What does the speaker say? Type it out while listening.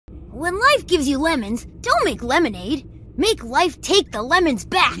When life gives you lemons, don't make lemonade. Make life take the lemons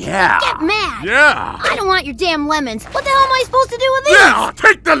back. Yeah. Get mad. Yeah. I don't want your damn lemons. What the hell am I supposed to do with these? Yeah,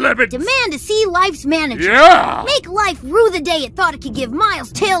 take the lemons. Demand to see life's manager. Yeah. Make life rue the day it thought it could give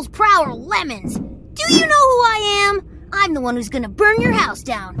Miles, Tails, Prower lemons. Do you know who I am? I'm the one who's gonna burn your house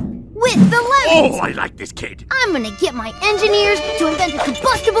down. With the lemons! Oh, I like this kid. I'm gonna get my engineers to invent a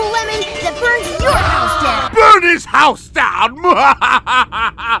combustible lemon that burns your house down! Burn his house down!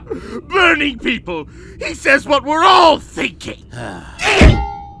 Burning people! He says what we're all thinking!